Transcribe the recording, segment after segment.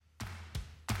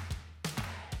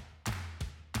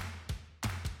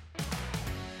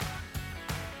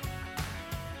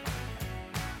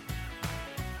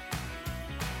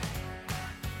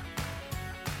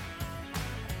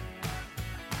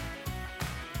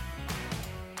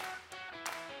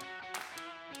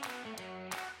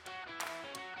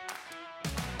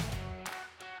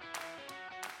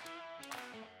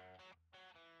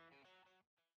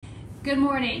Good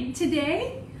morning.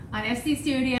 Today on FC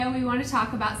Studio, we want to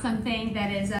talk about something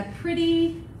that is a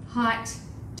pretty hot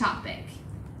topic.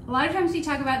 A lot of times we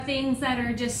talk about things that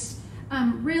are just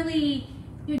really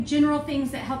general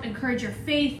things that help encourage your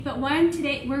faith, but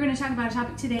today we're going to talk about a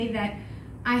topic today that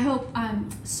I hope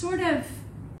sort of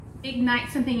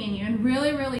ignites something in you and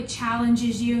really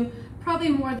challenges you, probably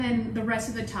more than the rest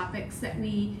of the topics that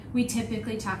we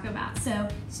typically talk about. So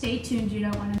stay tuned, you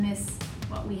don't want to miss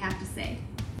what we have to say.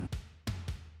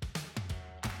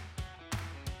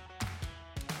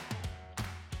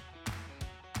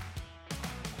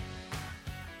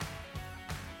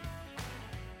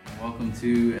 Welcome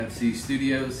to FC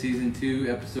Studio Season 2,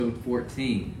 Episode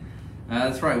 14.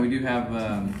 That's right, we do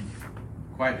have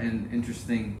quite an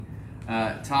interesting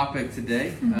topic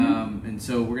today. And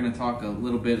so we're going to talk a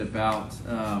little bit about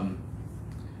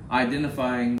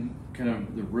identifying kind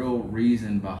of the real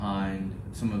reason behind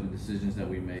some of the decisions that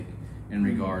we make in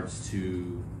regards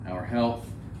to our health.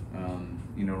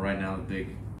 Right now the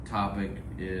big topic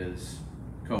is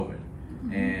COVID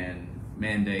and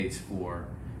mandates for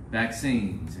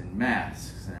vaccines and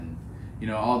masks and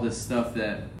all this stuff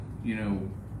that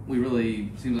we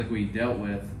really seems like we dealt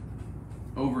with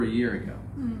over a year ago,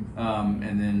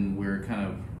 and then we're kind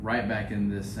of right back in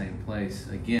this same place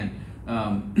again.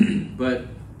 But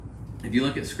if you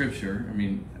look at Scripture,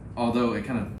 although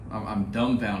I'm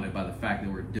dumbfounded by the fact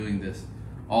that we're doing this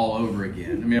all over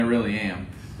again. I really am.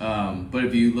 But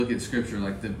if you look at Scripture,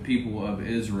 like the people of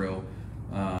Israel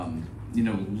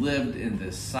lived in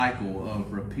this cycle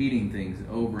of repeating things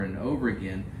over and over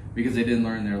again because they didn't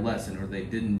learn their lesson or they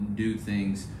didn't do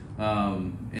things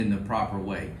in the proper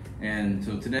way. And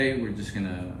so today we're just going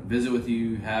to visit with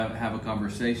you, have a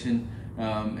conversation,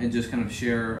 and just kind of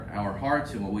share our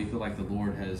hearts and what we feel like the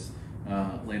Lord has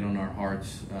laid on our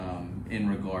hearts in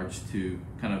regards to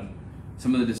kind of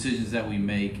some of the decisions that we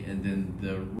make and then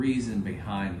the reason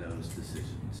behind those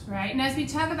decisions. Right. And as we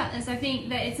talk about this, I think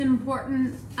that it's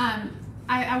important.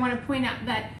 I want to point out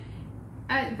that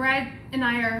Brad and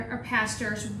I are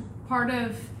pastors. Part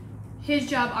of his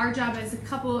job, our job as a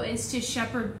couple, is to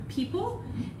shepherd people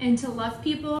and to love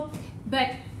people.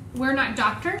 But we're not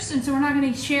doctors, and so we're not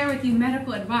going to share with you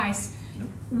medical advice. Nope.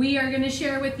 We are going to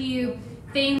share with you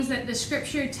things that the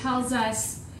Scripture tells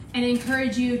us and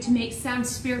encourage you to make sound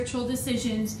spiritual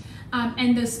decisions.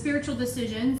 And those spiritual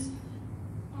decisions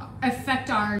affect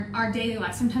our daily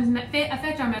life. Sometimes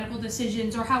affect our medical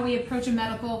decisions or how we approach a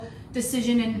medical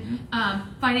decision and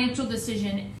financial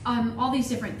decision, all these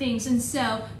different things. And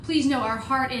so please know our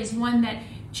heart is one that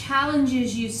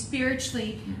challenges you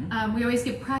spiritually. We always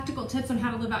give practical tips on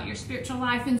how to live out your spiritual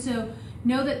life. And so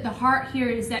know that the heart here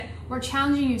is that we're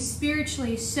challenging you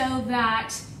spiritually so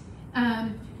that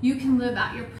you can live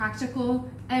out your practical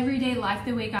everyday life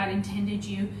the way God intended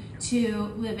you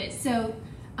to live it. So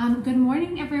good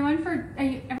morning, everyone. For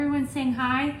everyone saying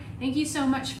hi, thank you so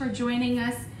much for joining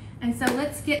us. And so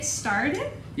let's get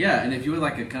started. Yeah, and if you would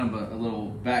like a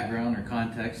little background or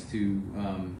context to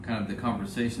kind of the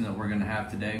conversation that we're going to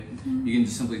have today, you can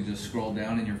just simply scroll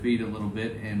down in your feed a little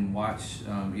bit and watch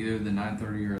either the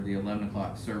 9:30 or the 11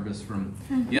 o'clock service from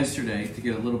yesterday to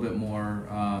get a little bit more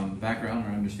background or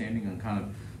understanding on kind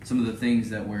of some of the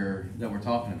things that we're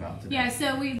talking about today. Yeah,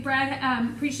 so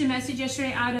Brad preached a message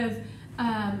yesterday out of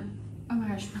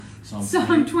Psalms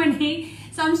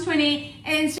 20,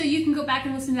 and so you can go back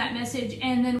and listen to that message,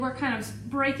 and then we're kind of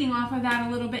breaking off of that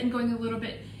a little bit and going a little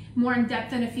bit more in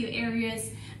depth in a few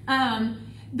areas.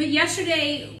 But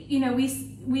yesterday,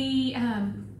 we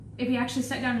actually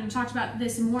sat down and talked about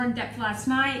this more in depth last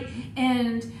night,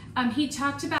 and he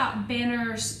talked about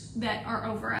banners that are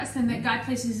over us and that God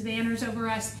places banners over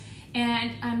us.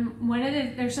 And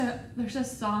there's a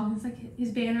song. It's like His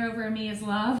banner over me is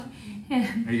love, and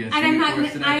I'm not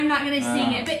gonna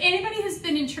sing it. But anybody who's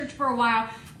been in church for a while,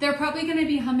 they're probably gonna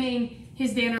be humming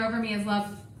His banner over me is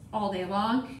love all day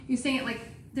long. You sing it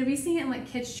did we sing it in like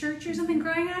kids' church or something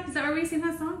growing up? Is that where we sing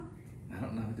that song? I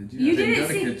don't know. Did you? You didn't didn't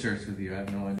go to kids' church with you. I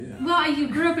have no idea. Well, you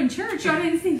grew up in church. I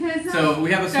didn't sing that song. So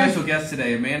we have a special guest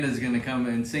today. Amanda's going to come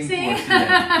and sing for us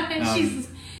today.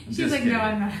 She's like, kidding. no,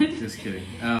 I'm not. Just kidding.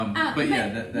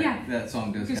 That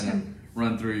song does kind of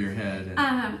run through your head.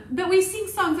 But we sing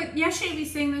songs like yesterday. We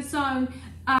sang this song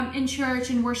in church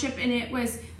and worship, and it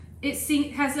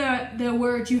has the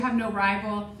words, "You have no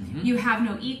rival, you have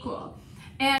no equal."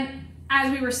 And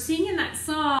as we were singing that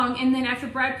song, and then after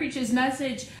Brad preached his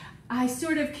message, I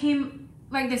sort of came,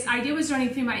 like this idea was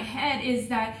running through my head, is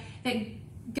that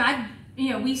God,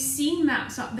 we sing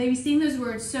that song, we sing those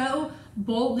words so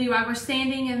boldly while we're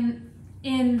standing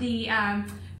in the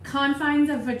confines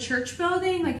of a church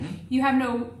building, like you have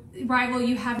no rival,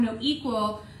 you have no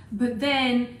equal. But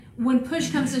then when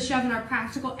push comes to shove in our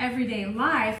practical everyday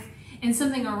life and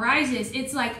something arises,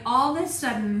 it's like all of a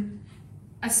sudden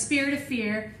a spirit of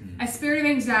fear, a spirit of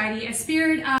anxiety, a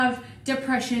spirit of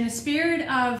depression, a spirit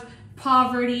of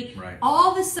poverty. Right.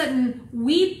 All of a sudden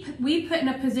we put in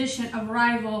a position of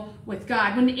rival with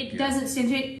God when it doesn't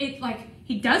stand. It like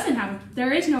he doesn't have.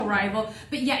 There is no rival,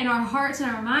 but yet in our hearts and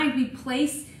our mind we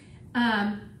place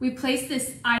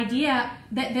this idea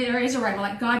that there is a rival,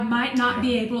 like God might not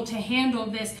be able to handle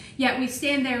this. Yet we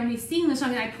stand there and we sing the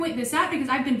song, and I point this out because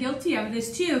I've been guilty of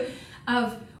this too.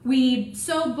 Of we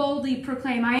so boldly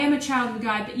proclaim, I am a child of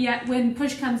God, but yet when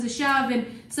push comes to shove and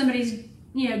somebody's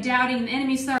doubting and the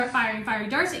enemy's firing fiery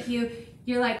darts at you,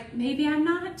 you're like, maybe I'm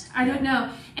not. I don't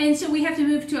know. And so we have to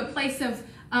move to a place of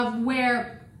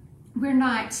where we're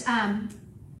not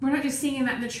just singing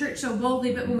that in the church so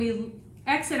boldly, but when we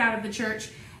exit out of the church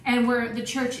and we're the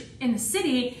church in the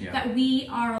city, that we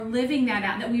are living that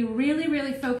out, that we really,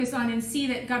 really focus on and see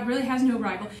that God really has no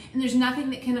rival, and there's nothing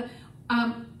that can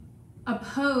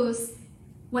oppose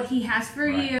what he has for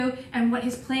you and what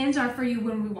his plans are for you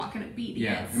when we walk in obedience.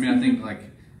 Yeah, I mean, I think like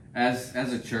as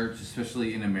a church,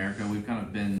 especially in America, we've kind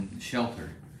of been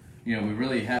sheltered. We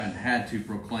really haven't had to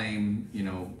proclaim,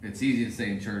 it's easy to say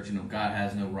in church, God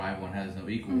has no rival and has no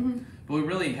equal. But we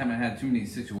really haven't had too many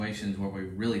situations where we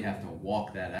really have to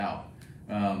walk that out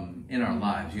in our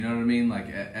lives. You know what I mean? Like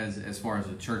as far as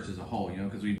the church as a whole,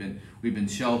 because we've been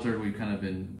sheltered, we've kind of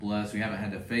been blessed. We haven't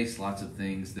had to face lots of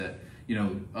ththings that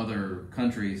other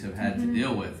countries have had to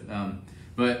deal with.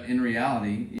 But in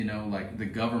reality, like the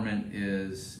government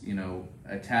is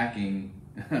attacking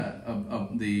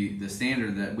the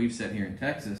standard that we've set here in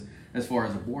Texas as far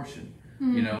as abortion.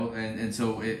 And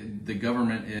so the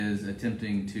government is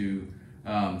attempting to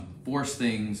force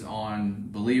things on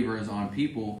believers, on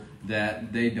people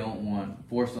that they don't want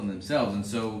forced on themselves. And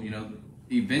so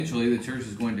eventually the church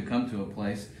is going to come to a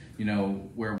place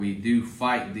where we do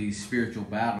fight these spiritual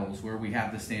battles, where we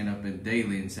have to stand up and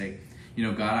daily and say,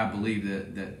 God, I believe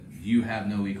that you have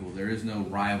no equal. There is no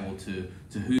rival to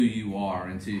who you are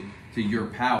and to your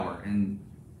power. And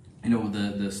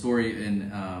the story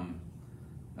in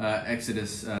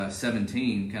Exodus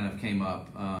 17 kind of came up,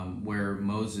 where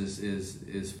Moses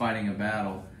is fighting a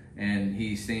battle, and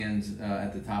he stands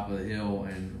at the top of the hill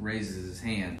and raises his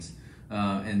hands,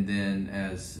 and then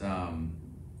as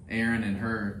Aaron and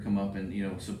Hur come up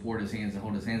and support his hands and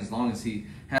hold his hands, as long as he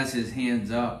has his hands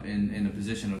up in a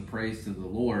position of praise to the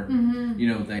Lord,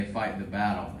 they fight the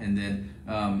battle. And then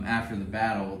after the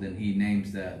battle, then he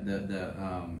names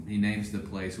he names the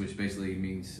place, which basically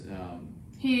means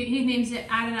he names it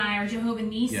Adonai or Jehovah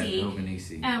Nissi. Yeah, Jehovah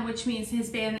Nissi, which means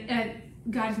his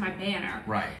God is my banner.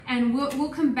 Right. And we'll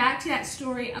come back to that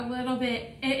story a little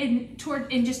bit in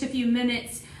just a few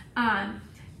minutes, and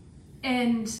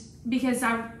because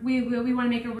we want to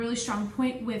make a really strong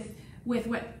point with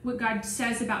what God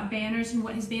says about banners and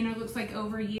what his banner looks like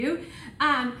over you.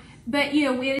 But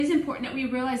it is important that we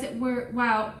realize that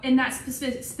in that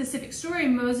specific story,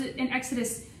 Moses in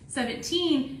Exodus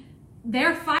 17,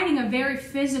 they're fighting a very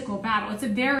physical battle. It's a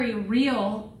very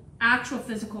real, actual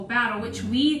physical battle, which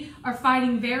we are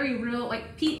fighting very real,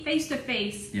 like face to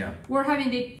face. Yeah. We're having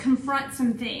to confront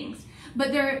some things.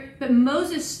 But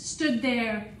Moses stood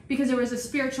there because there was a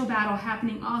spiritual battle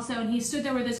happening also, and he stood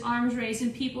there with his arms raised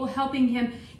and people helping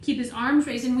him keep his arms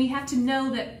raised. And we have to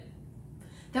know that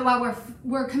while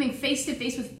we're coming face to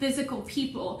face with physical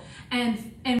people and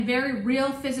very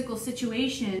real physical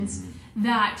situations,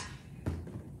 that's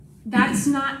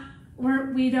not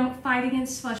we don't fight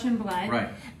against flesh and blood, right?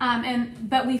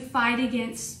 But we fight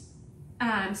against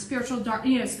spiritual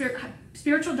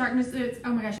spiritual darkness. Oh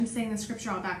my gosh, I'm saying the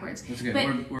scripture all backwards. That's good.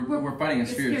 But we're fighting a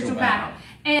spiritual battle.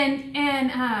 And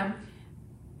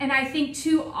I think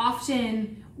too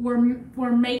often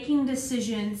we're making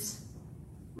decisions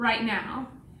right now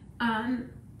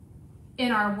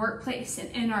in our workplace and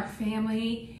in our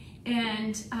family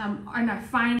and in our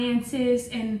finances,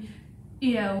 and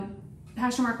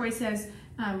Pastor Mark Way says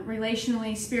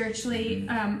relationally, spiritually,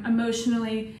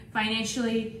 emotionally,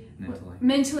 financially,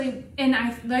 mentally, and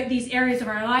I like these areas of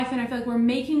our life, and I feel like we're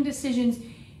making decisions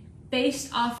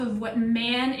based off of what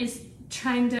man is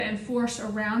trying to enforce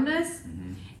around us,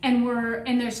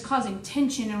 and there's causing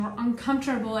tension, and we're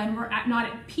uncomfortable, and we're not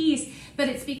at peace. But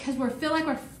it's because we feel like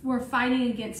we're fighting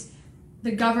against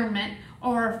the government,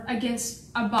 or against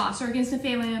a boss, or against a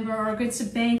family member, or against a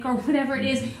bank, or whatever it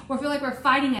is, or feel like we're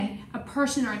fighting a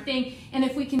person or a thing. And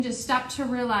if we can just stop to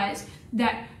realize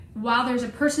that while there's a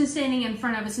person standing in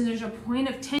front of us and there's a point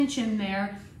of tension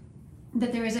there,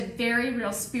 that there is a very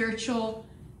real spiritual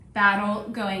battle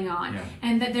going on. Yeah.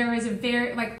 And that there is a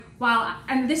very,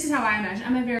 and this is how I imagine,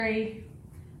 I'm a very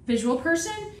visual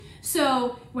person.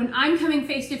 So when I'm coming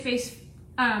face to face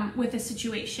with a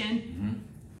situation,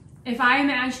 if I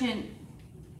imagine,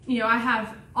 I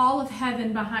have all of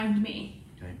heaven behind me,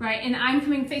 right? And I'm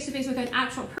coming face to face with an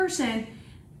actual person,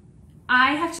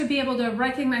 I have to be able to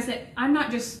recognize that I'm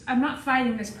not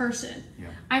fighting this person. Yeah.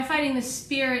 I'm fighting the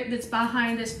spirit that's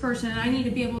behind this person, and I need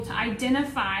to be able to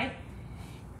identify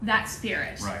that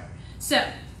spirit. Right. So,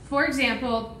 for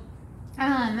example,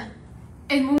 and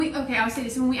I'll say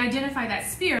this, when we identify that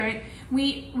spirit,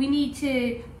 we need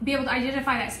to be able to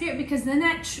identify that spirit, because then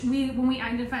when we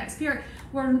identify that spirit,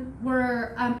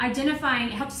 we're identifying,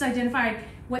 it helps us identify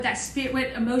what that spirit, what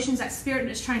emotions that spirit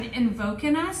is trying to invoke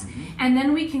in us, and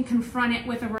then we can confront it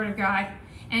with the Word of God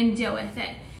and deal with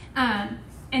it.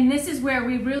 And this is where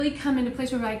we really come into a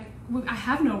place where we're like, I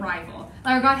have no rival.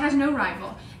 Our God has no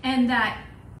rival, and that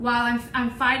while I'm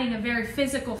fighting a very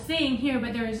physical thing here,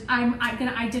 but I'm going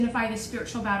to identify the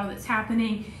spiritual battle that's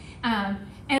happening, and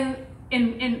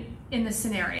in the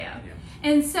scenario. Yeah.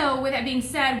 And so, with that being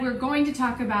said, we're going to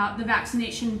talk about the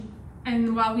vaccination.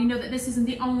 And while we know that this isn't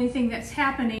the only thing that's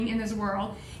happening in this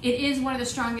world, it is one of the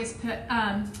strongest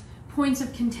points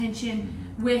of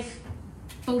contention with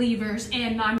believers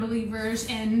and non-believers.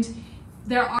 And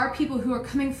there are people who are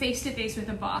coming face to face with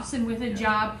a boss and with a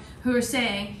job who are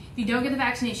saying, if you don't get the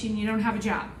vaccination, you don't have a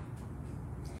job.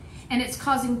 And it's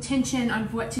causing tension on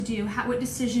what to do. What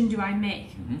decision do I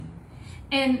make?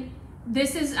 And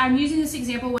I'm using this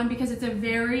example, one, because it's a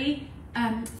very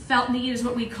felt need, is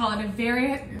what we call it, a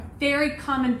very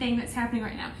common thing that's happening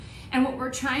right now. And what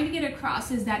we're trying to get across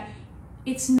is that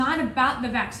it's not about the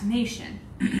vaccination.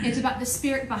 It's about the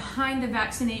spirit behind the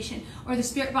vaccination, or the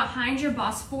spirit behind your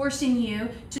boss forcing you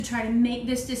to try to make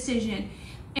this decision.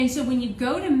 And so when you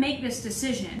go to make this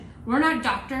decision, we're not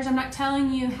doctors. I'm not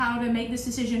telling you how to make this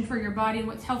decision for your body and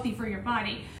what's healthy for your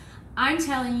body. I'm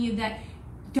telling you that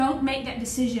don't make that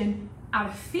decision out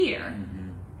of fear.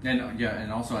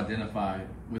 And also identify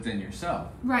within yourself,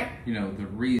 right? The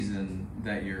reason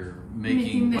that you're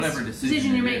making whatever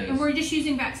decision you're making. And we're just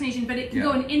using vaccination, but it can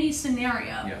go in any scenario.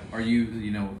 Yeah. Are you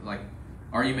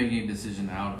making a decision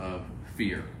out of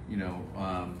fear?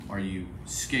 Are you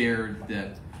scared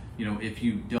that if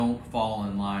you don't fall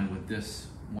in line with this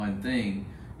one thing,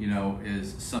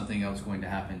 is something else going to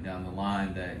happen down the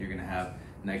line that you're going to have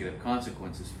negative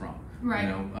consequences from?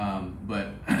 Right.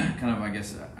 But kind of, I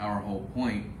guess, our whole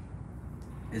point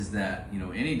is that,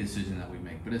 any decision that we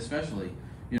make, but especially,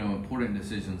 important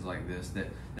decisions like this,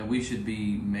 that we should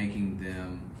be making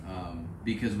them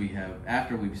because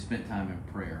after we've spent time in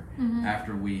prayer,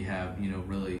 after we have,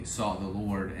 really sought the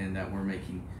Lord, and that we're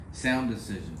making sound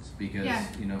decisions, because,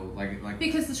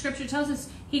 because the scripture tells us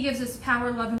He gives us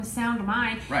power, love, and a sound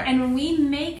mind. Right. And when we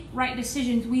make right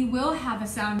decisions, we will have a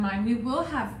sound mind. We will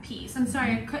have peace. I'm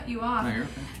sorry, I cut you off. No, you're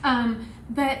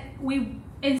okay.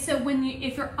 And so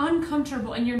if you're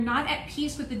uncomfortable and you're not at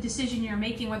peace with the decision you're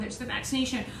making, whether it's the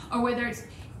vaccination or whether it's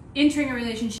entering a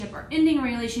relationship or ending a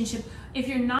relationship, if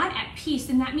you're not at peace,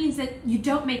 then that means that you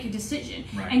don't make a decision.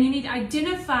 Right. And you need to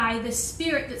identify the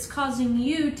spirit that's causing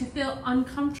you to feel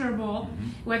uncomfortable,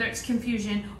 whether it's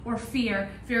confusion or fear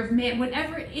of man,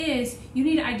 whatever it is, you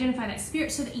need to identify that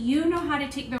spirit so that you know how to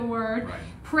take the word,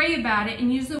 pray about it,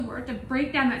 and use the word to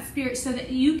break down that spirit so that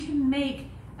you can make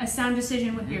a sound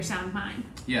decision with your sound mind.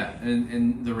 Yeah,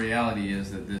 and the reality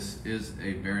is that this is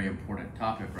a very important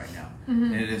topic right now.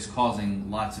 And it is causing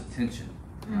lots of tension.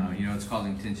 It's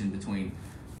causing tension between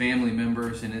family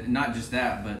members, and not just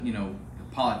that, but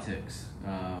politics,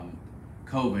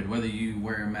 COVID, whether you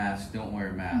wear a mask, don't wear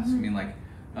a mask. I mean,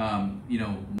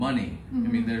 money. I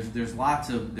mean, there's lots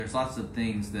of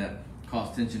things that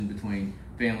cause tension between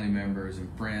family members and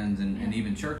friends and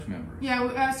even church members. Yeah,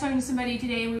 I was talking to somebody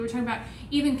today, and we were talking about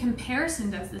even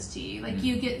comparison does this to you. Like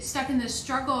you get stuck in this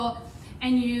struggle,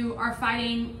 and you are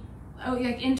fighting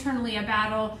internally a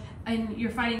battle, and you're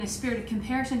fighting the spirit of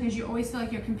comparison because you always feel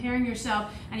like you're comparing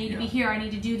yourself. I need to be here. I need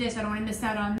to do this. I don't want to miss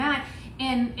out on that.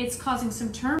 And it's causing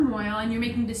some turmoil, and you're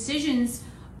making decisions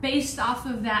based off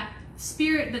of that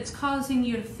spirit that's causing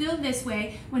you to feel this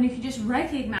way, when if you just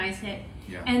recognize it,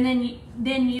 and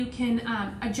then you can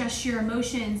adjust your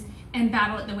emotions and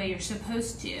battle it the way you're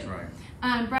supposed to.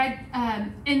 Right. Brad,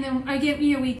 and then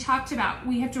again, we talked about,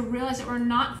 we have to realize that we're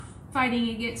not fighting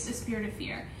against a spirit of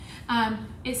fear.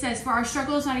 It says, for our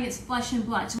struggle is not against flesh and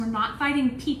blood. So we're not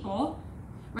fighting people,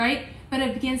 right? But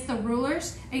against the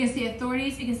rulers, against the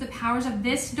authorities, against the powers of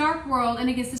this dark world, and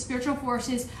against the spiritual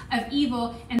forces of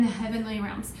evil in the heavenly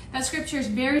realms. That scripture is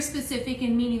very specific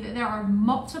in meaning that there are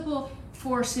multiple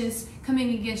forces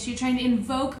coming against you, trying to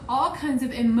invoke all kinds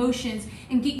of emotions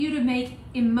and get you to make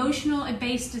emotional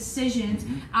based decisions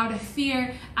out of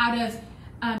fear, out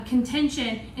of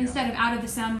contention, instead of out of the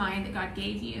sound mind that God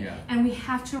gave you. And we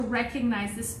have to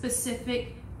recognize the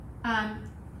specific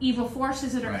evil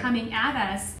forces that are coming at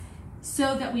us,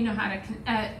 so that we know how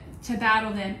to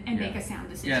battle them and make a sound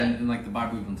decision. Yeah, and like the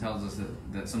Bible even tells us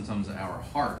that sometimes our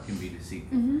heart can be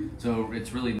deceitful. So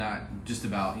it's really not just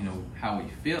about, you know, how we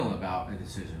feel about a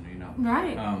decision, you know.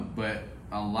 Right. But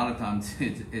a lot of times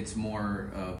it's more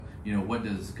of, you know, what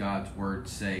does God's word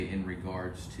say in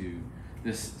regards to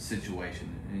this situation?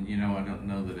 And, you know, I don't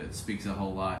know that it speaks a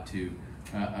whole lot to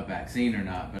a vaccine or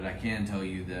not, but I can tell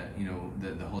you that, you know,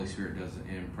 that the Holy Spirit does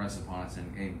impress upon us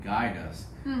and guide us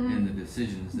in the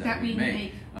decisions that we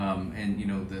make. And, you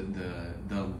know,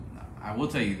 the I will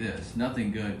tell you this: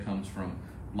 nothing good comes from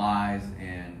lies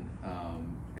and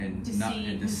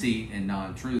deceit and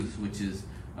non-truths, which is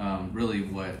really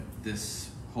what this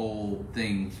whole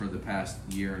thing for the past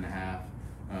year and a half,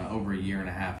 over a year and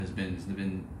a half, has been. It's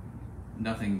been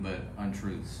nothing but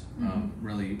untruths,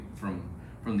 really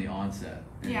from the onset.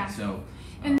 And so,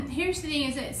 and here's the thing: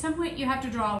 is that at some point you have to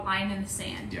draw a line in the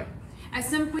sand. Yeah. At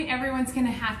some point, everyone's going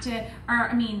to have to, or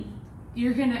I mean,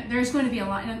 there's going to be a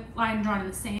line drawn in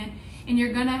the sand, and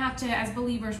you're going to have to, as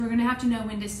believers, we're going to have to know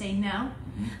when to say no.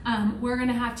 We're going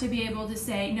to have to be able to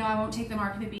say, no, I won't take the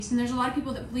mark of the beast. And there's a lot of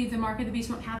people that believe the mark of the beast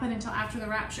won't happen until after the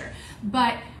rapture.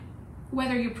 But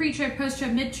whether you're pre-trib,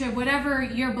 post-trib, mid-trib, whatever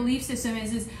your belief system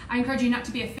is I encourage you not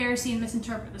to be a Pharisee and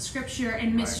misinterpret the scripture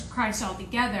and miss Christ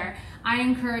altogether. I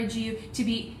encourage you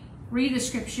to read the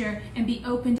scripture and be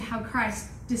open to how Christ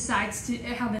decides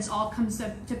how this all comes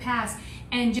to pass,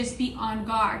 and just be on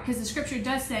guard, because the scripture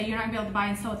does say you're not going to be able to buy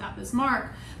and sell without this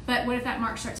mark. But what if that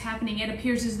mark starts happening? It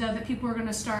appears as though that people are going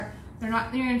to start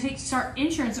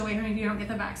insurance away from you if you don't get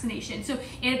the vaccination. So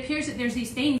it appears that there's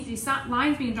these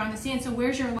lines being drawn in the sand. So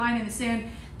where's your line in the sand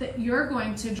that you're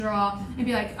going to draw and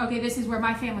be like, okay, this is where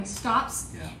my family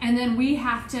stops. And then we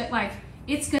have to,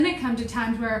 it's going to come to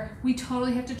times where we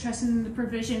totally have to trust in the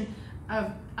provision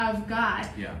of God.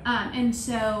 And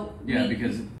so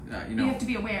because you know, we have to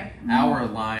be aware. Our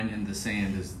line in the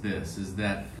sand is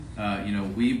that you know,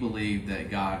 we believe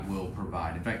that God will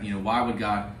provide. In fact, you know, why would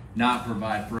God not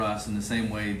provide for us in the same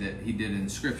way that He did in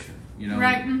Scripture? You know,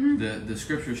 the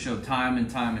Scriptures show time and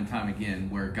time and time again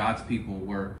where God's people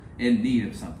were in need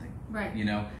of something. You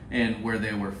know, and where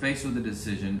they were faced with a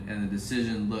decision, and the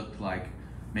decision looked like,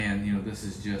 man, you know, this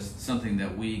is just something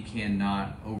that we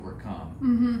cannot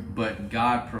overcome. But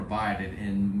God provided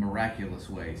in miraculous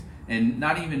ways, and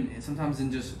not even sometimes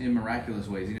in miraculous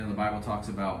ways. You know, the Bible talks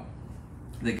about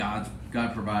that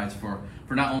God provides for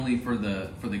not only for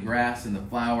the grass and the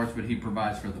flowers, but He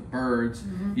provides for the birds.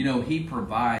 You know, He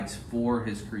provides for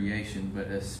His creation, but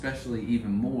especially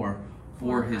even more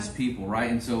for His people, right?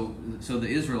 And so the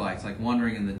Israelites, like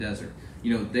wandering in the desert,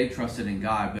 you know, they trusted in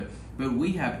God, but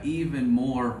we have even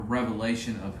more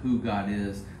revelation of who God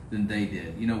is than they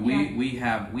did. You know, we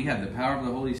have the power of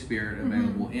the Holy Spirit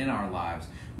available in our lives.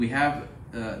 We have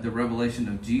the revelation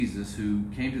of Jesus, who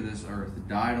came to this earth,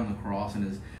 died on the cross,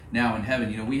 and is now in heaven.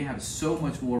 You know, we have so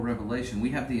much more revelation.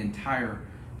 We have the entire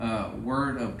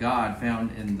Word of God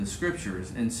found in the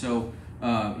Scriptures, and so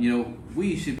you know,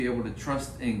 we should be able to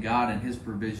trust in God and His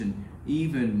provision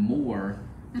even more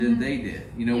than they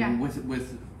did. You know,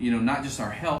 with you know, not just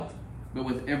our health, but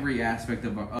with every aspect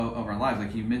of our lives,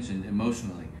 like you mentioned,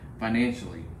 emotionally,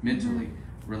 financially, mentally,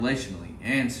 relationally,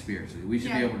 and spiritually. We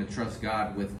should be able to trust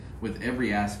God with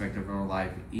every aspect of our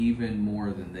life even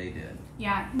more than they did.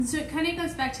 Yeah, and so it kind of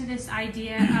goes back to this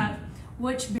idea of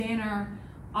which banner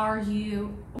are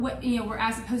you, we're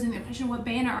as posing the question, what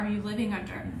banner are you living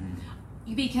under?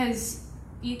 Because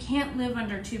you can't live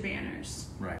under two banners.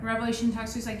 Revelation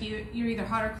talks to us like you're either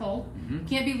hot or cold. You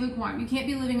can't be lukewarm. You can't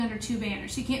be living under two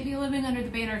banners. You can't be living under the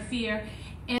banner of fear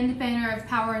and the banner of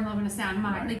power and love and a sound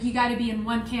mind. Like, you got to be in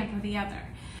one camp or the other.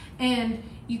 And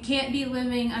you can't be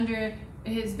living under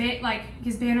his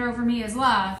banner over me is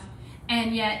love,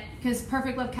 and yet, because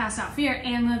perfect love casts out fear,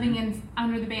 and living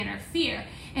under the banner of fear.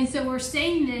 And so we're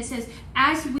saying this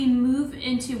as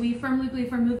we firmly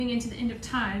believe we're moving into the end of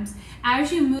times.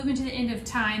 As you move into the end of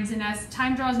times, and as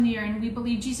time draws near, and we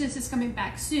believe Jesus is coming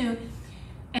back soon,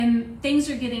 and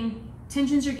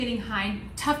tensions are getting high,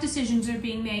 tough decisions are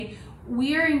being made,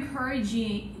 we are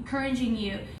encouraging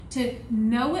you to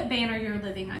know what banner you're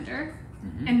living under,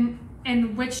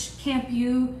 and which camp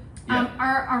you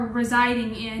are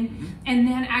residing in. And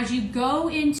then as you go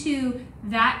into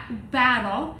that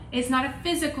battle, it's not a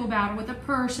physical battle with a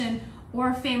person or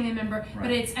a family member, but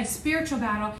Right. it's a spiritual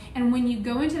battle. And when you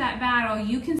go into that battle,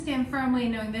 you can stand firmly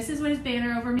knowing this is what his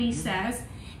banner over me says.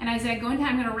 And as I go into,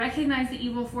 I'm going to recognize the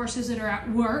evil forces that are at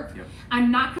work. Yep.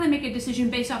 I'm not going to make a decision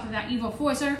based off of that evil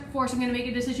force. I'm going to make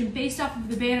a decision based off of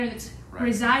the banner that's Right.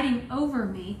 residing over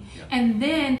me. Yep. And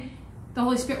then the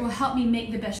Holy Spirit will help me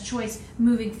make the best choice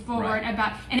moving forward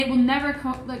Right. and it will never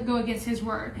go against His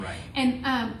word. Right. And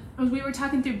as we were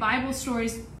talking through Bible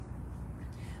stories,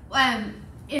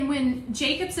 and when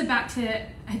Jacob's about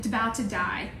to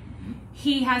die,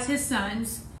 he has his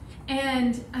sons,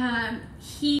 and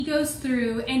he goes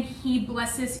through and he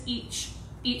blesses each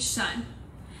son.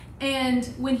 And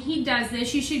when he does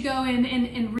this, you should go in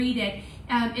and read it.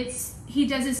 He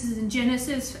does this in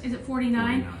Genesis, is it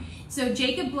 49? 49. So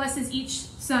Jacob blesses each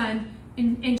son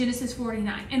in Genesis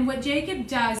 49. And what Jacob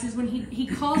does is when he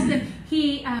calls them,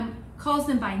 he calls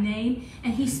them by name,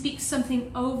 and he speaks something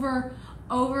over.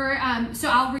 So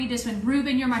I'll read this one.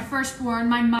 Reuben, you're my firstborn,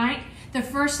 my might, the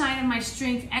first sign of my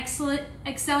strength,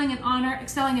 excelling in honor,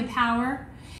 excelling in power.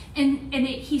 And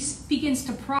he begins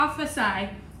to prophesy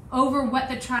over what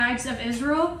the tribes of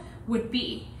Israel would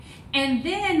be. And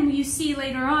then you see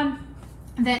later on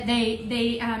that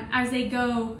they as they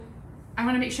go, I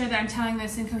want to make sure that I'm telling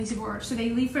this in cohesive order. So they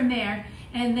leave from there,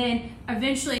 and then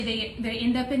eventually they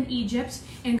end up in Egypt,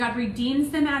 and God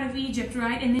redeems them out of Egypt,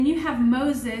 right? And then you have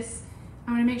Moses.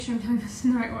 I want to make sure I'm telling this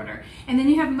in the right order. And then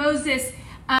you have Moses,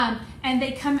 and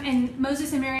they come, and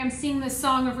Moses and Miriam sing this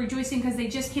song of rejoicing because they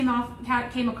just came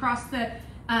across the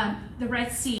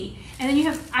Red Sea. And then you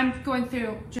have, I'm going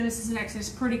through Genesis and Exodus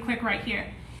pretty quick right here.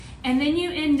 And then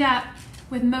you end up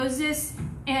with Moses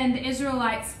and the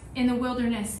Israelites in the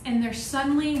wilderness, and they're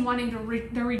suddenly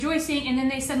they're rejoicing, and then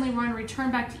they suddenly want to return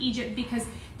back to Egypt because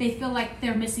they feel like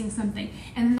they're missing something.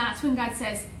 And that's when God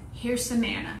says, here's some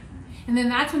manna. And then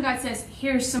that's when God says,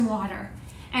 here's some water.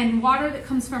 And water that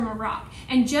comes from a rock.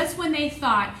 And just when they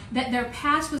thought that their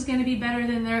past was going to be better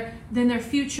than their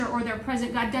future or their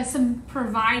present, God does some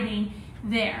providing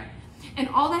there. And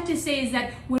all that to say is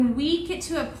that when we get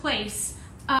to a place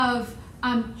of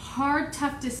hard,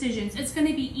 tough decisions, it's going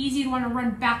to be easy to want to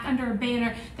run back under a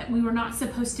banner that we were not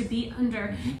supposed to be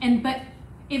under. But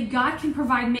if God can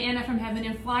provide manna from heaven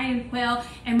and fly and quail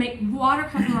and make water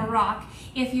come from a rock,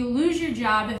 if you lose your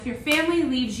job, if your family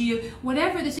leaves you,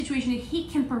 whatever the situation is, He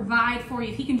can provide for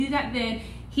you. If He can do that then,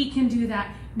 He can do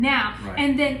that now. Right.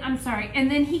 And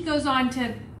then He goes on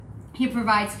to, He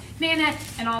provides manna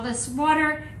and all this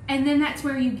water, and then that's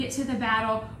where you get to the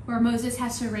battle where Moses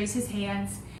has to raise his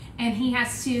hands. And he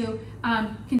has to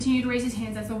continue to raise his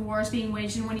hands as the war is being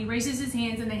waged. And when he raises his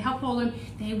hands and they help hold him,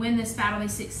 they win this battle, they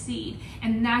succeed.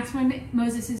 And that's when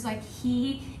Moses is like,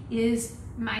 He is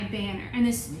my banner. And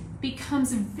this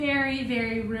becomes very,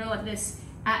 very real at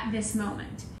this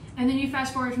moment. And then you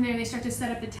fast forward from there, they start to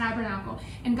set up the tabernacle.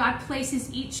 And God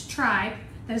places each tribe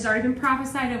that has already been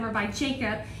prophesied over by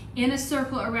Jacob in a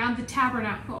circle around the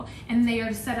tabernacle, and they are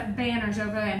to set up banners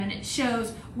over them, and it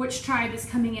shows which tribe is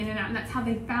coming in and out, and that's how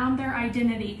they found their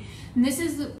identity. And this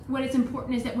is what is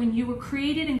important, is that when you were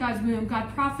created in God's womb,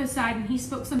 God prophesied and He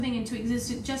spoke something into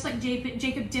existence, just like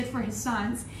Jacob did for his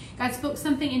sons. God spoke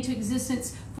something into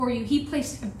existence for you. He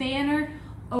placed a banner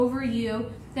over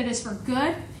you that is for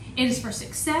good, it is for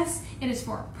success, it is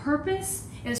for a purpose,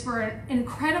 it is for an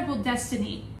incredible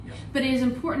destiny. But it is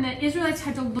important that Israelites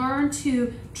had to learn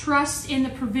to trust in the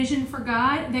provision for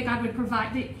God, that God would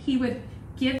provide, that He would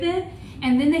give them,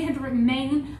 and then they had to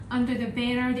remain under the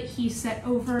banner that He set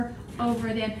over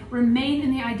them, remain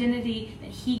in the identity that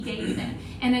He gave them.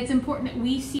 And it's important that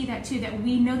we see that too, that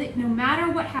we know that no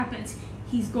matter what happens,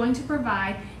 He's going to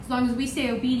provide, as long as we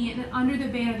stay obedient and under the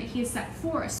banner that He has set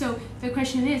for us. So the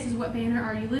question is what banner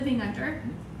are you living under?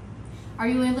 Are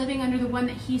you living under the one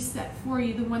that He set for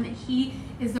you, the one that He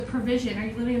is the provision? Are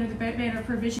you living under the banner of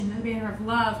provision, the banner of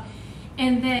love?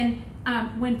 And then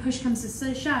when push comes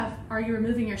to shove, are you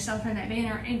removing yourself from that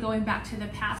banner and going back to the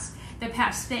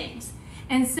past things?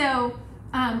 And so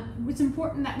it's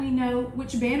important that we know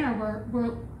which banner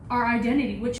we're our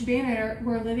identity, which banner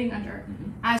we're living under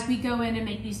as we go in and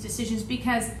make these decisions,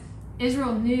 because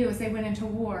Israel knew as they went into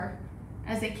war,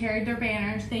 as they carried their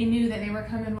banners, they knew that they were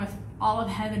coming with all of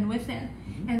heaven with them.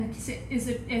 And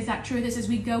is that true? This as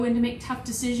we go in to make tough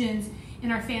decisions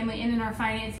in our family and in our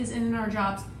finances and in our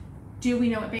jobs, do we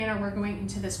know what banner we're going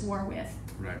into this war with?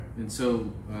 Right. And so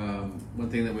one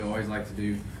thing that we always like to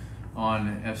do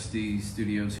on FSD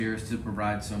Studios here is to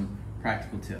provide some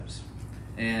practical tips.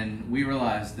 And we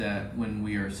realize that when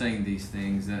we are saying these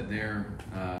things, that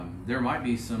there might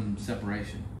be some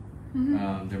separation.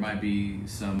 There might be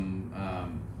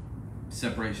some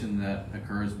separation that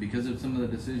occurs because of some of the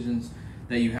decisions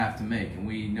that you have to make, and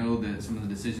we know that some of the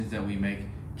decisions that we make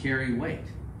carry weight,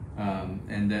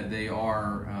 and that they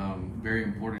are very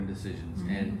important decisions.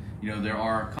 Mm-hmm. And there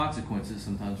are consequences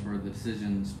sometimes for the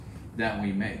decisions that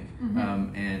we make.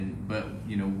 Mm-hmm. But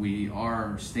we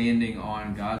are standing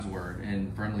on God's word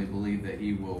and firmly believe that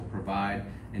He will provide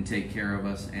and take care of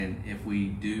us. And if we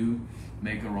do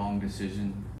make a wrong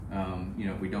decision,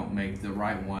 if we don't make the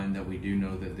right one, that we do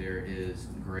know that there is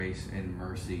grace and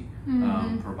mercy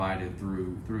provided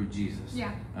through Jesus.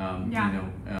 Yeah.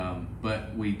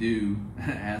 But we do,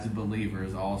 as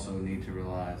believers, also need to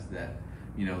realize that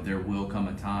there will come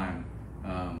a time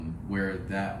where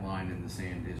that line in the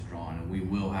sand is drawn, and we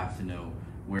will have to know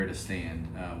where to stand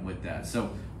with that.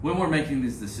 So when we're making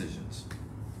these decisions,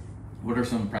 what are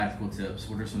some practical tips?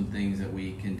 What are some things that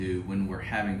we can do when we're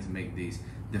having to make these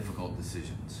difficult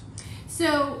decisions?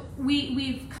 So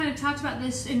we've kind of talked about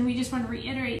this, and we just want to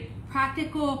reiterate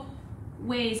practical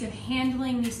ways of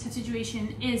handling this type of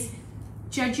situation is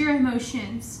judge your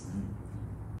emotions.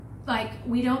 Like,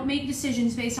 we don't make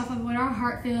decisions based off of what our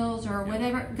heart feels or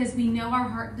whatever, because we know our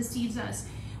heart deceives us.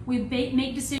 We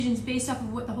make decisions based off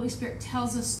of what the Holy Spirit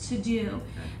tells us to do,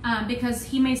 because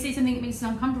He may say something that makes us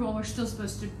uncomfortable. We're still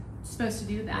supposed to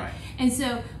do that. Right. And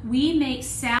so we make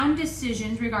sound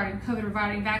decisions regarding COVID,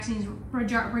 regarding vaccines,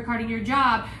 regarding your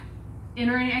job,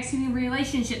 entering and exiting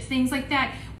relationships, things like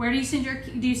that. Where do you send your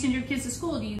kids to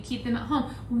school? Do you keep them at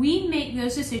home? We make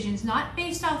those decisions not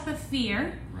based off of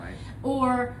fear, Right.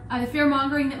 or the fear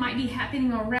mongering that might be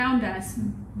happening around us.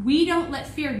 We don't let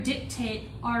fear dictate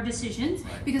our decisions,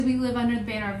 Right. because we live under the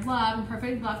banner of love, and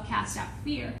perfect love casts out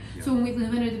fear. Yeah. So when we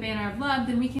live under the banner of love,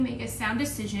 then we can make a sound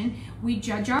decision. We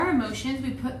judge our emotions,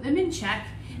 we put them in check,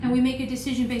 and we make a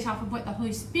decision based off of what the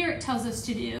Holy Spirit tells us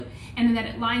to do, and that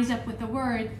it lines up with the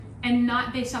Word, and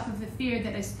not based off of the fear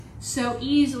that is so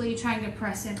easily trying to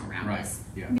press in around Right. us.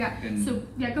 Yeah. Yeah. And So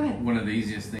go ahead. one of the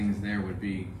easiest things there would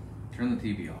be turn the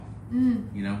TV off.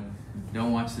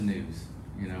 Don't watch the news.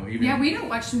 Even We don't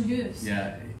watch the news.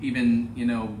 Yeah, even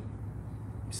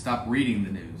stop reading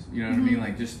the news. You know what I mean?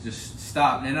 Like just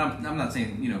stop. And I'm not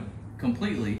saying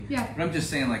completely. Yeah. But I'm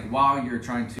just saying, like, while you're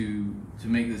trying to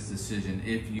make this decision,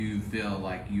 if you feel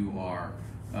like you are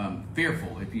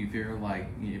fearful, if you feel like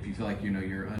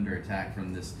you're under attack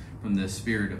from this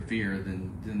spirit of fear,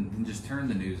 then just turn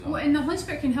the news off. Well, and the Holy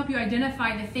Spirit can help you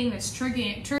identify the thing that's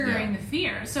triggering the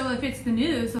fear. So if it's the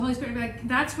news, the Holy Spirit will be like,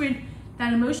 that's when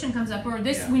that emotion comes up, or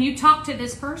when you talk to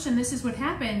this person, this is what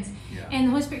happens. Yeah. And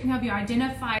the Holy Spirit can help you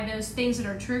identify those things that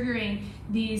are triggering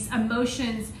these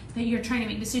emotions that you're trying to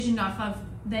make decisions off of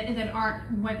that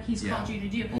aren't what He's called you to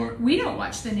do. We don't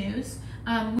watch the news.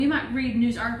 We might read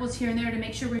news articles here and there to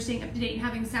make sure we're staying up to date and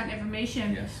having sound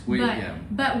information. Yes,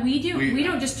 but we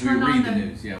don't just turn we read on the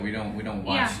news. Yeah, we don't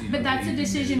watch. Yeah, but that's a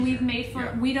decision we've made for.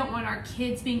 Yeah. We don't want our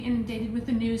kids being inundated with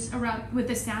the news with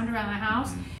the sound around the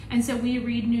house, and so we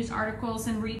read news articles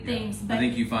and read things. But I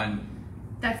think you find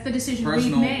that's the decision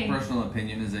we've made. Personal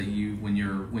opinion is that when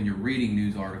you're reading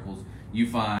news articles, you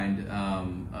find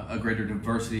a greater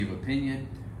diversity of opinion.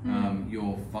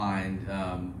 You'll find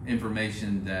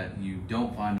information that you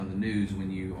don't find on the news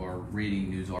when you are reading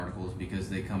news articles, because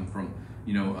they come from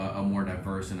a more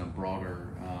diverse and a broader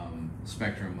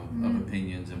spectrum of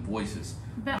opinions and voices.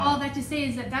 But all that to say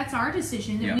is that that's our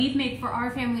decision that we've made for our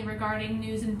family regarding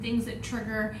news and things that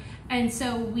trigger, and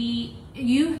so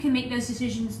you can make those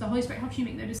decisions. The Holy Spirit helps you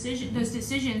make those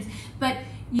decisions, but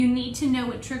you need to know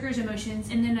what triggers emotions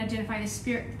and then identify the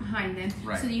spirit behind them,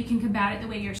 so that you can combat it the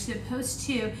way you're supposed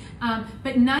to.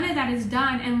 But none of that is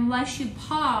done unless you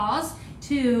pause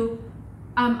to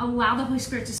allow the Holy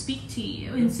Spirit to speak to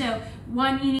you. And so,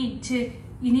 one, you need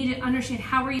to understand,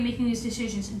 how are you making these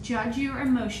decisions? Judge your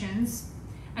emotions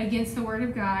against the Word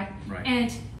of God,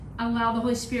 and allow the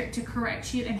Holy Spirit to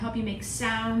correct you and help you make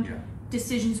sound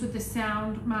decisions with the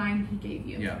sound mind He gave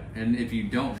you. Yeah, and if you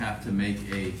don't have to make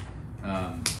a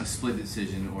split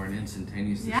decision or an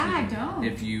instantaneous decision,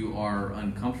 if you are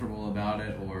uncomfortable about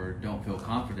it or don't feel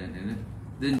confident in it,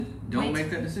 then don't make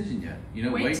that decision yet.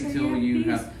 Wait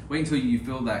until you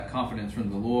feel that confidence from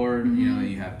the Lord. That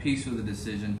you have peace with the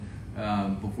decision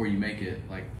before you make it.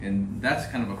 And that's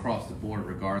kind of across the board,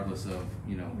 regardless of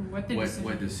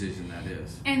what decision that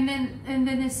is. And then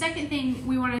the second thing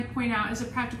we want to point out as a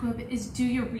practical tip is do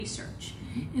your research.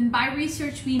 And by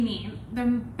research we mean the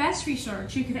best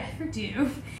research you could ever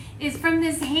do is from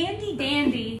this handy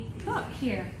dandy book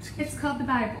here. It's called the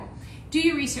Bible. Do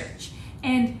your research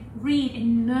and read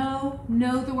and know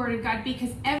the Word of God,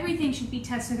 because everything should be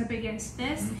tested up against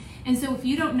this. And so if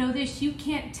you don't know this, you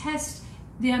can't test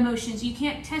the emotions, you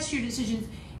can't test your decisions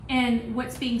and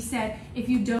what's being said if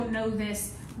you don't know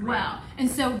this well. And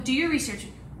so do your research.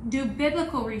 Do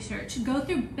biblical research. Go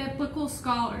through biblical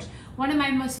scholars. One of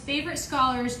my most favorite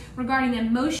scholars regarding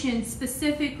emotions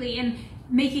specifically and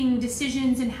making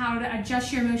decisions and how to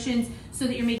adjust your emotions so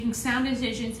that you're making sound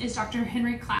decisions is Dr.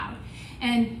 Henry Cloud.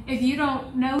 And if you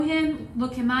don't know him,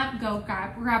 look him up, go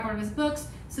grab one of his books,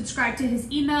 subscribe to his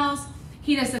emails.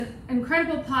 He does an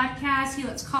incredible podcast. He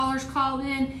lets callers call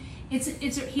in.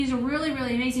 He's a really,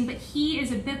 really amazing, but he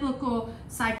is a biblical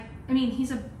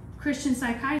he's a Christian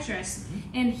psychiatrist,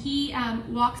 and he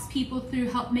walks people through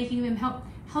helping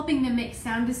them make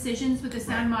sound decisions with the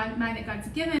sound mind that God's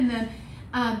given them,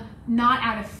 not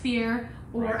out of fear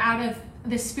or out of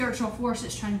the spiritual force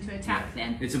that's trying to attack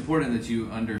them. It's important that you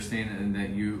understand and that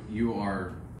you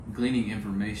are gleaning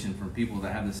information from people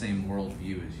that have the same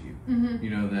worldview as you. You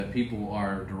know, that people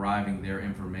are deriving their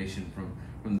information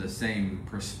from the same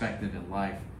perspective in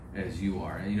life as you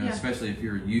are. And, especially if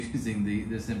you're using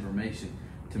this information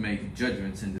to make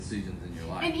judgments and decisions in your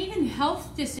life. And even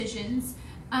health decisions,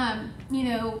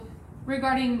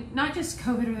 regarding not just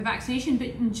COVID or the vaccination, but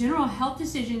in general health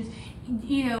decisions.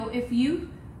 If you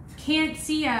can't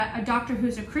see a doctor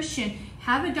who's a Christian,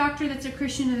 have a doctor that's a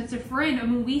Christian and that's a friend. I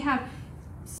mean, we have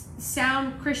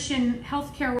sound Christian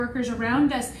healthcare workers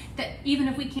around us that even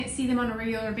if we can't see them on a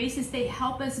regular basis, they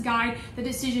help us guide the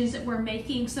decisions that we're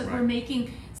making so that we're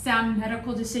making sound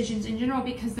medical decisions in general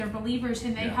because they're believers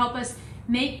and they help us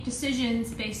make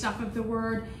decisions based off of the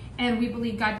word. And we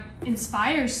believe God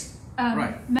inspires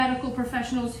medical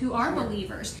professionals who are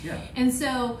believers. And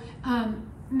so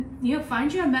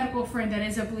find you a medical friend that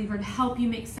is a believer to help you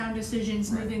make sound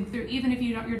decisions moving through, even if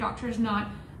your doctor is not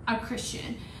a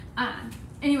Christian.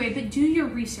 Anyway, but do your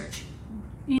research.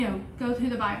 Go through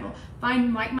the Bible.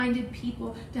 Find like-minded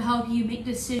people to help you make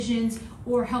decisions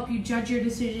or help you judge your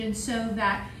decisions so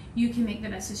that you can make the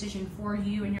best decision for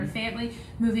you and your family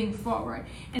moving forward.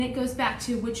 And it goes back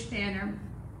to which banner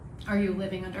are you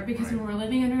living under? Because when we're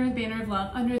living under the banner of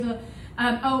love, under the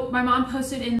my mom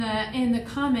posted in the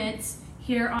comments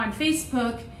here on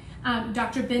Facebook,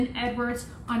 Dr. Ben Edwards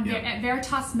at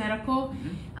Veritas Medical.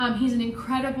 He's an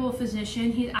incredible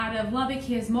physician. He's out of Lubbock.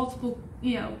 He has multiple,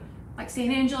 like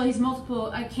San Angelo. He's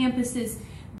multiple campuses,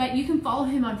 but you can follow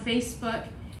him on Facebook.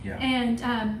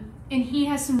 And he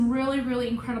has some really, really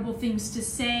incredible things to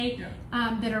say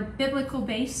that are biblical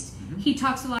based. He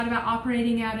talks a lot about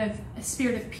operating out of a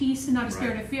spirit of peace and not a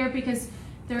spirit of fear, because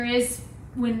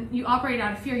when you operate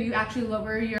out of fear, you actually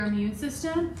lower your immune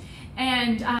system.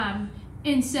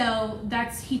 And so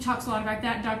he talks a lot about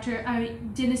that. Dr.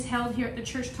 Dennis Held here at the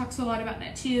church talks a lot about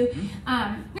that too.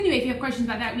 Anyway, if you have questions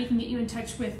about that, we can get you in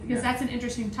touch with, because that's an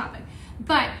interesting topic.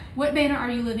 But what banner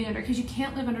are you living under? Because you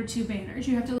can't live under two banners.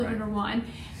 You have to live under one.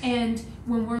 And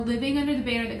when we're living under the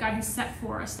banner that God has set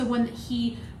for us, the one that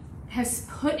he has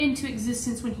put into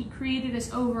existence when he created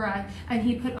us over us, and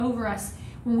he put over us,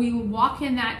 when we walk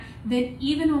in that, then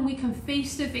even when we come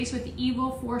face to face with the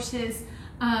evil forces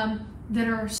that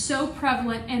are so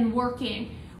prevalent and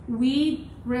working, we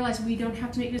realize we don't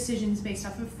have to make decisions based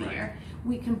off of fear.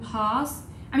 We can pause.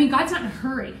 I mean, God's not in a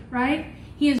hurry, right?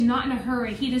 He is not in a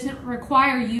hurry. He doesn't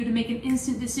require you to make an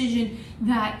instant decision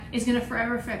that is going to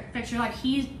forever affect your life.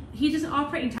 He doesn't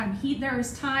operate in time. There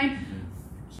is time.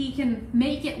 He can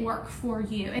make it work for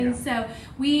you. And so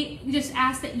we just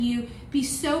ask that you be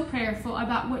so prayerful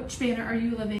about which banner are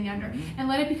you living under, and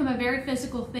let it become a very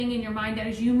physical thing in your mind that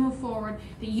as you move forward,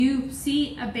 that you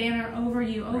see a banner over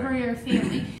you, over your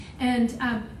family, and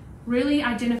really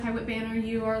identify what banner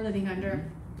you are living under.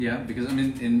 Yeah, because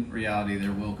in reality,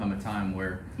 there will come a time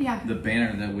where the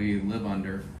banner that we live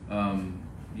under,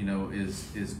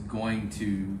 is going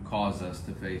to cause us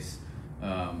to face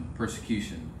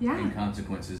persecution and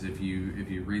consequences. If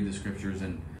you read the scriptures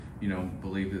and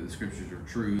believe that the scriptures are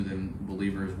true, then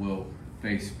believers will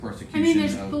face persecution. I mean,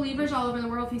 there's believers all over the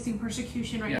world facing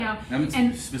persecution right now.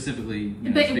 And specifically,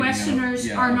 but Westerners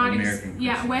are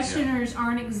not. Westerners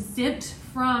aren't exempt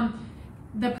from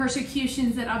the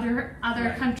persecutions that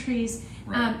other countries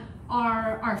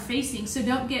are facing.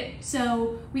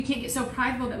 So we can't get so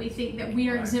prideful that we think that we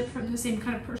are exempt from the same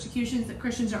kind of persecutions that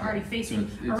Christians are already facing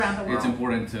around the world. It's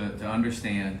important to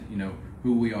understand,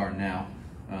 who we are now,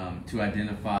 to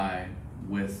identify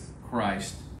with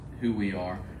Christ, who we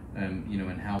are,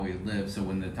 and how we live. So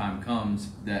when the time comes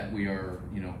that we are,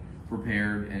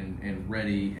 prepared and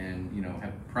ready and,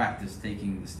 have practiced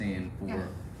taking the stand for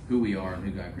who we are and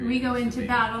who God created us to be. We go into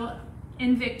battle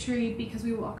in victory because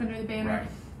we walk under the banner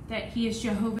that He is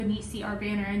Jehovah Nisi, our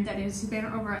banner, and that His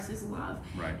banner over us is love.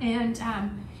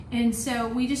 And so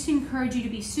we just encourage you to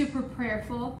be super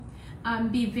prayerful,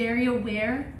 be very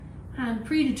aware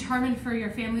predetermined for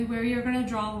your family where you're going to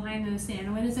draw a line in the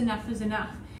sand. When is enough,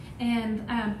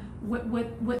 and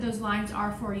what those lines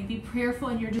are for you. Be prayerful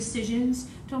in your decisions.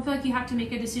 Don't feel like you have to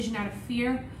make a decision out of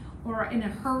fear or in a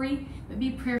hurry, but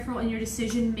be prayerful in your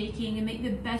decision making and make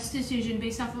the best decision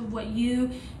based off of what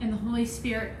you and the Holy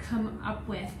Spirit come up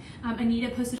with. Anita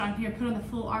posted on here, put on the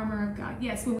full armor of God.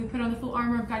 Yes, when we put on the full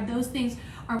armor of God, those things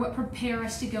are what prepare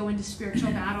us to go into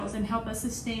spiritual battles and help us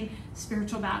sustain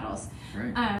spiritual battles.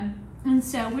 Right. And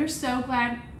so we're so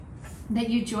glad that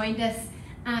you joined us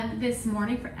this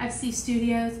morning for FC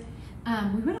Studios.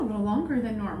 We went a little longer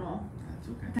than normal. That's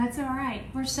okay. That's all right.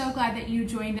 We're so glad that you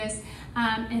joined us,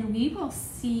 and we will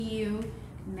see you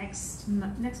next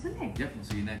Monday. Yep, we'll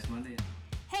see you next Monday.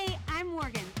 Hey, I'm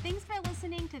Morgan. Thanks for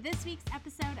listening to this week's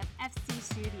episode of FC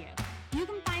Studio. You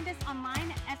can find us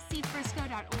online at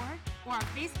fcfrisco.org or on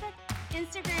Facebook,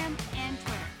 Instagram, and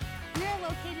Twitter. We are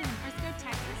located in Frisco,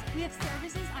 Texas. We have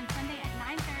services on Sunday at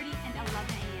 9:30 and 11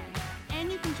 a.m.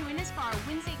 And you can join us for our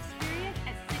Wednesday experience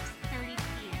at 6:30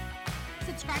 p.m.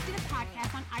 Subscribe to the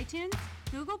podcast on iTunes,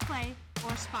 Google Play,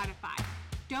 or Spotify.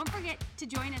 Don't forget to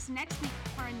join us next week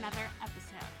for another episode.